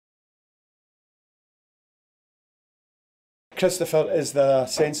Kristoffer, is there a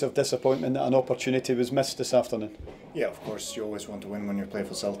sense of disappointment that an opportunity was missed this afternoon? Yeah, of course, you always want to win when you play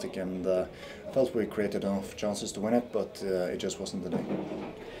for Celtic, and I felt we created enough chances to win it, but it just wasn't the day.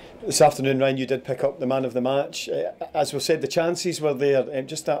 This afternoon, Ryan, you did pick up the man of the match. As we said, the chances were there,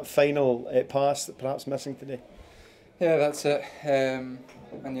 just that final pass that perhaps missing today. Yeah, that's it. And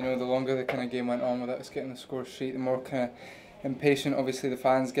you know, the longer the kind of game went on without us getting the score sheet, the more kind of impatient obviously the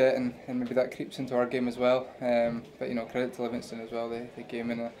fans get, and maybe that creeps into our game as well. But you know, credit to Livingston as well. They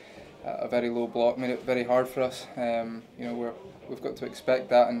came in a very low block, made it very hard for us. You know, we've got to expect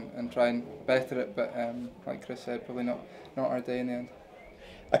that and try and better it. But like Chris said, probably not our day in the end.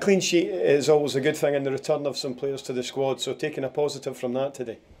 A clean sheet is always a good thing in the return of some players to the squad. So taking a positive from that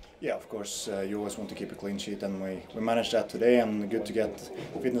today. Yeah, of course, you always want to keep a clean sheet, and we managed that today, and good to get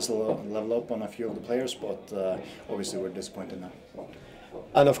fitness level up on a few of the players, but obviously we're disappointed now.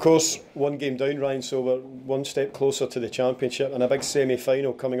 And of course, one game down, Ryan, so we're one step closer to the championship and a big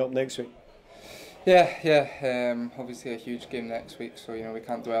semi-final coming up next week. Yeah. Obviously a huge game next week, so you know we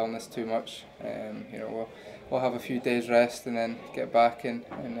can't dwell on this too much. You know, we'll have a few days rest and then get back and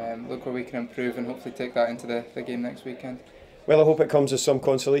look where we can improve and hopefully take that into the game next weekend. Well, I hope it comes as some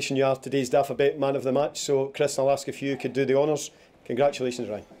consolation. You are today's Daft Bet man of the match, so Chris, I'll ask if you could do the honours. Congratulations,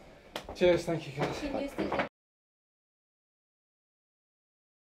 Ryan. Cheers, thank you guys.